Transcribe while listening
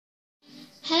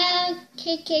Hello,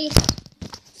 KK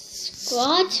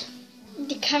Squad.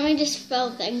 The camera just fell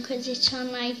then because it's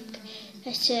on like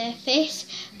a surface.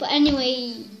 But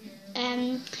anyway,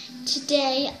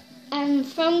 today,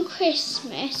 from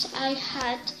Christmas,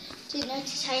 didn't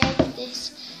notice I had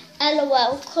this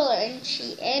LOL colouring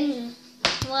sheet in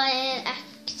my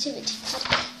activity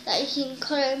card that you can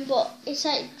colour in, but it's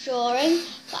like drawing.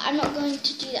 But I'm not going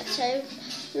to do that, so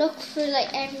look through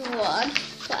like everyone.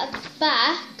 But at the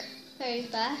back, very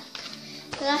back,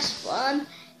 the last one,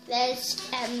 there's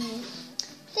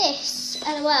this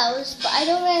LOLs, but I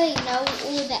don't really know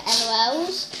all the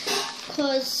LOLs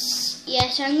because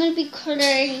so I'm going to be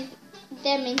colouring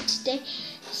them in today.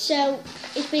 So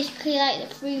it's basically like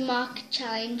the free market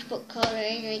challenge, but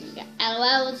colouring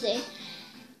LOLs in.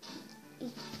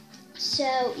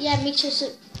 So yeah, make sure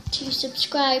to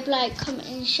subscribe, like, comment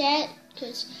and share,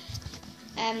 because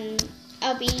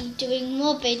I'll be doing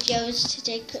more videos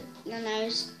today than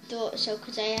I thought so,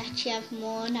 because I actually have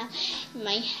more now in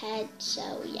my head.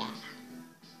 So yeah.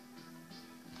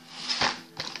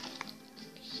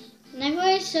 And I've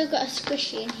also got a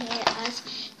squishy in here as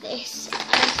this.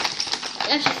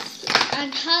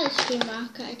 And how the free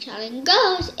market challenge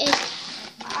goes is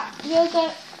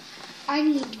I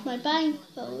need my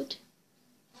blindfold.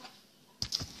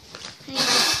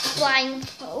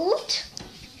 Blindfold.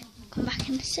 Come back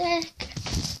in a sec.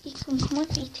 You can come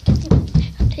with me to get him.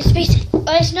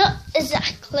 It's not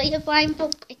exactly a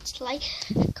blindfold, but it's like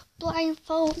a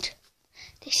blindfold.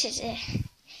 This is it.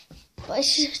 But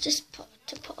it's just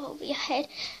to put over your head,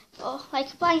 or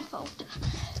like a blindfold.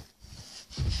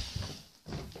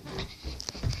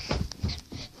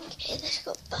 Okay, let's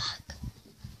go back.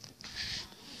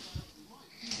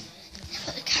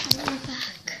 Put the camera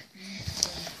back.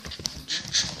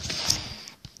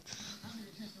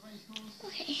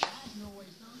 Okay.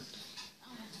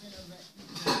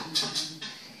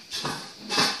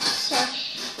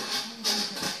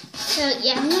 So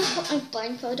yeah, I'm going to put my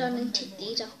blindfold on and take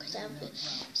these off because I'll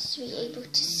be able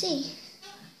to see.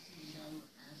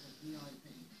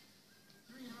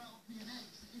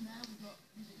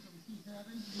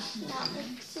 Now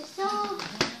mix this off.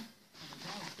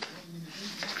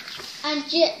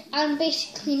 And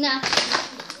basically now,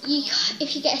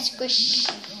 if you get a squish,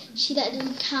 that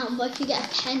doesn't count, but if you get a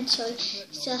pencil, you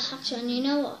still have to, and you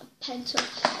know what a pencil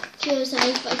feels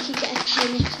like, but if you get a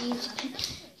pen, if you use a pen,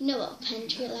 you know what a pen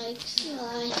feels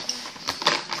like.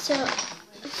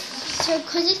 So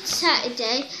because it's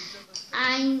Saturday,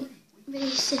 I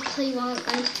basically want,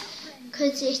 like,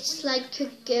 because it's like a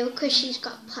girl, because she's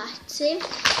got plaits,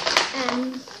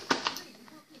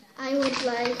 I would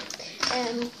like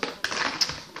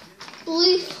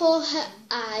blue for her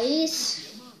eyes.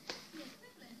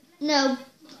 No,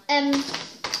 and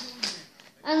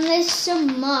there's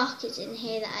some markers in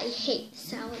here that I hate the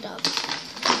sound of.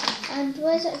 And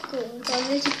where's that green gone?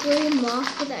 There's a green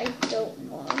marker that I don't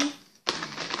want.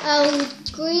 Oh,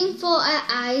 green for her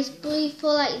eyes, blue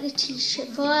for like the t-shirt,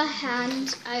 for her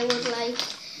hands, I would like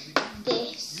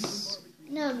this.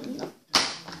 No, not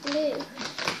blue.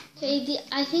 Okay,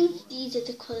 I think these are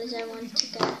the colours I want to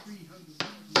go.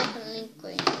 Definitely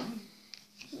green.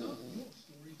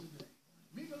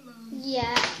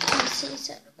 Yeah, I see.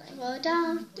 So I go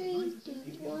down. 3, 2,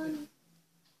 1.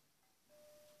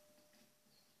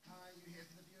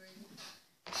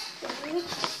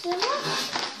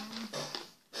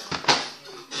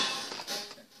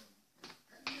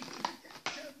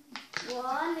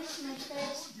 One, this is my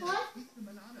first one.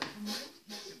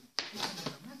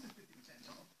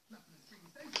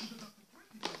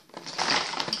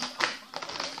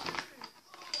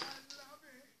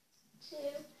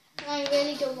 I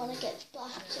really don't want to get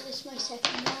black, so this is my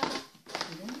second one.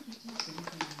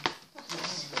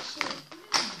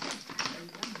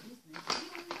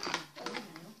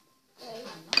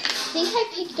 I think I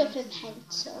picked up a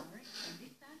pencil.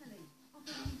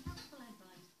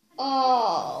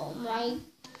 Oh my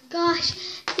gosh,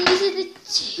 these are the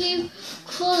two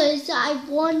colours that I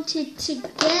wanted to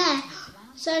get.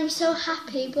 So I'm so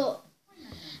happy, but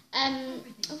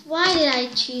why did I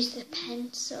choose the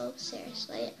pencil?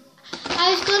 Seriously.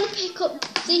 I was going to pick up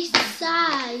this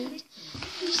side.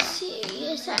 Are you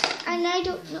serious? And I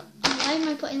don't know. Why am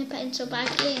I putting the pencil back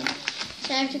in?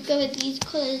 So I have to go with these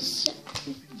colours.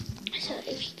 So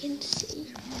if you can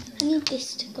see. I need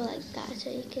this to go like that so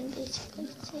you can basically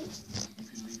see.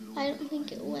 I don't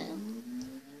think it will.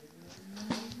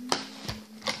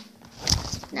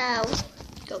 Now,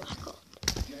 go back up.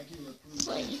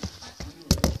 Wait.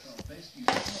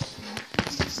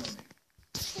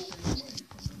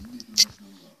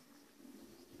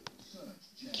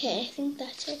 Okay, I think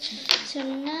that's it. So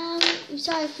now, I'm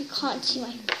sorry if you can't see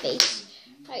my face.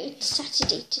 Right, it's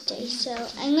Saturday today, so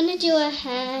I'm going to do her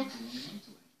hair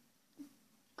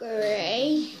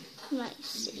grey. You might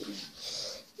see.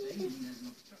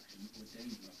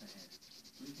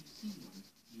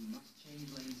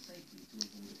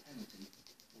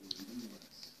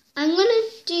 I'm going to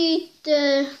do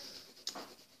the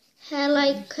hair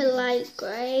like a light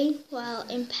grey while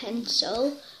in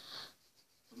pencil.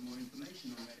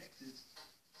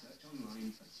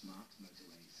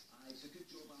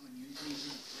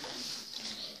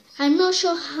 I'm not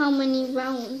sure how many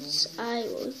rounds I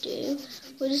will do.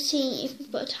 We'll just see if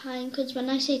we've got time, because when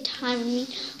I say time, I mean,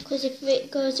 because if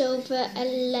it goes over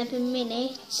 11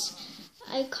 minutes,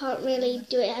 I can't really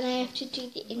do it, and I have to do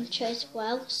the intro as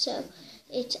well, so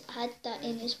it's add that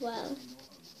in as well.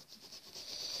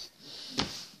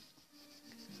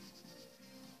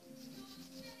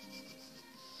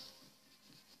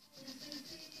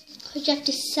 Because you have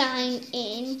to sign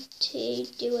in to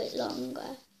do it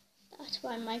longer. That's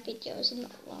why my videos are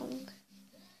not long.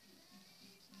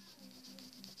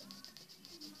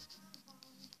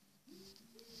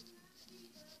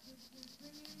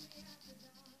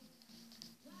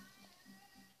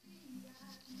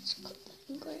 Let's cut that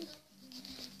in grey.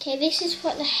 Okay, this is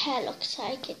what the hair looks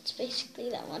like. It's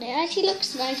basically that one. It actually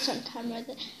looks nice on camera.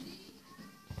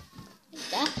 Like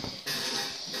that.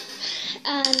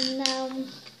 And now,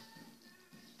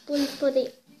 going for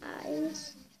the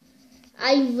eyes.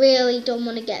 I really don't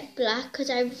want to get black because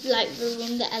I've like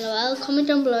ruined the LOL. Comment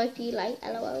down below if you like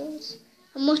LOLs.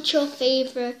 And what's your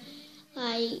favourite,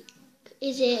 like,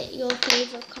 is it your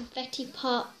favourite confetti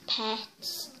pop,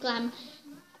 pets, glam,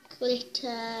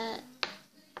 glitter,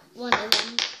 one of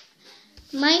them?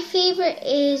 My favourite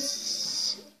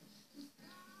is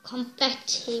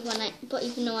confetti, but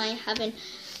even though I haven't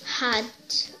had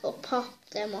or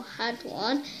popped them or had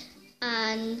one,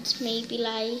 and maybe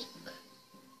like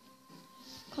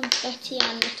confetti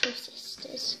and little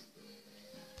sisters.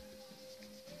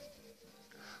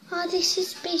 Oh, this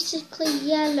is basically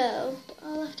yellow, but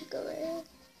I'll have to go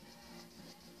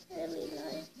really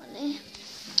light on it.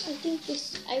 I think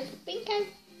I've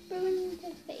ruined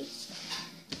the face.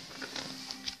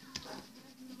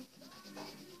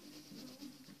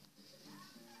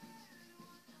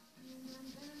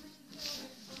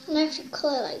 And I have to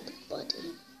colour like the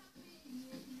body.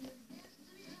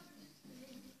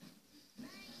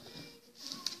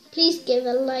 Please give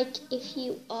a like if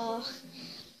you are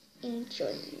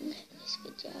enjoying this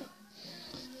video.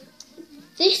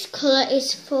 This colour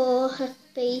is for her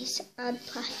face and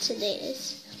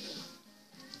platinums.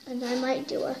 And I might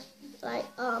do a like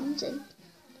arms and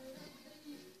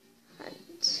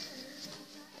hands.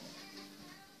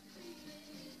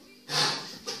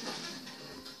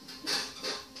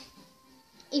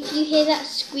 If you hear that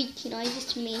squeaky noise,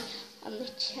 it's me on the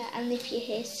chair, and if you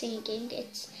hear singing,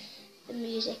 it's the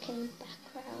music in the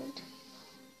background.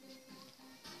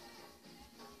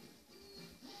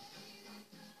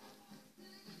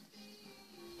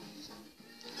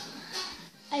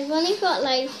 I've only got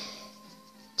like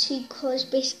 2 colours,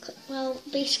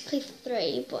 basically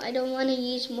 3, but I don't want to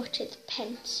use much of the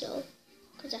pencil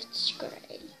because that's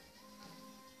grey.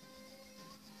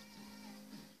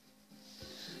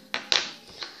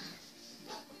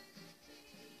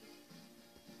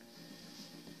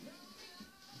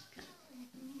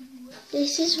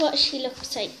 This is what she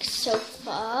looks like so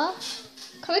far.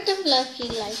 Comment down below if you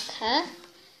like her.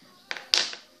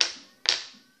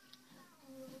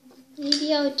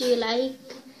 Maybe I'll do like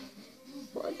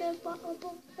for the bottom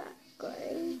of that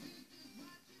grey.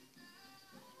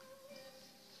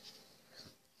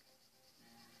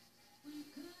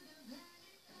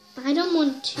 I don't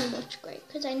want too much grey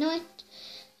because I know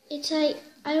it's like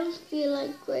I don't feel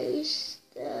like grey is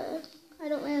I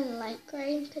don't really like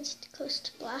grey because it's close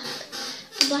to black.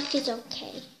 Black is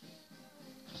okay.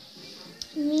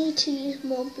 You need to use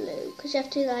more blue because you have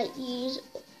to like use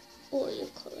all your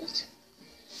colours.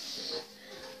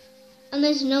 And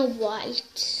there's no white,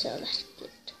 so that's good.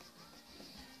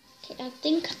 Okay, I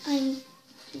think I'm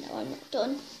not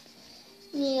done.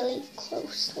 Nearly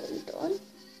closely done.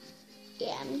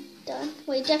 Yeah, I'm done.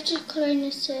 Wait, do I have to colour in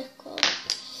a circle?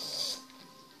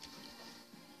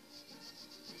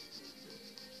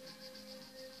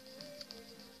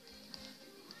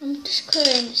 I'm just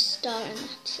colouring a star and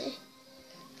that's it.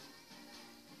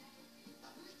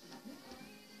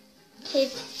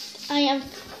 Okay, I am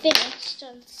finished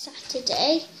on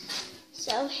Saturday.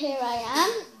 So here I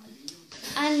am.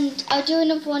 And I'll do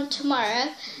another one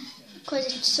tomorrow because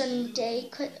it's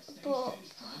Sunday. But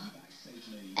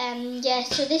yeah,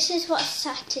 so this is what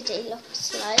Saturday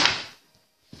looks like.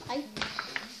 Bye.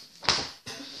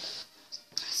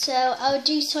 So I'll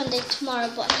do Sunday tomorrow,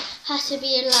 but it has to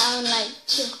be around like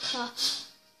 2 o'clock,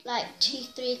 like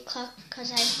 2-3 o'clock,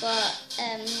 because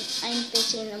I'm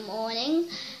busy in the morning.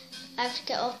 I have to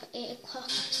get up at 8 o'clock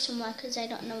somewhere because I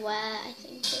don't know where. I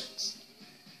think it's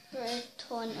for a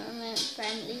tournament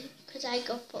friendly because I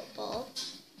go football.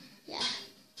 Yeah.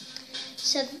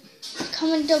 So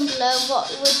comment down below, what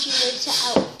would you rate it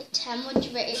out of 10? Would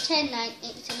you rate it 10, 9,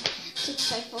 8, 7,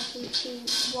 6, 5, 4, 3,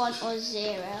 2, 1 or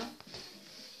 0?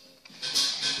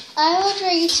 I would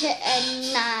rate it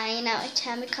a 9 out of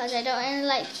 10 because I don't really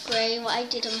like grey, what I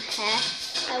did on my hair.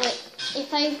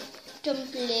 If I done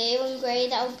blue and grey,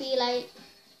 that would be like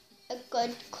a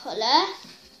good colour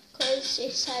because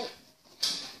it's like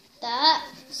that.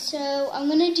 So I'm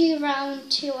going to do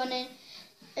round 2 on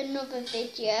another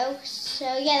video.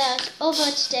 So yeah, that's all for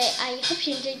today. I hope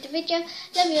you enjoyed the video.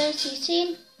 Love you all. See you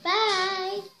soon.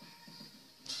 Bye.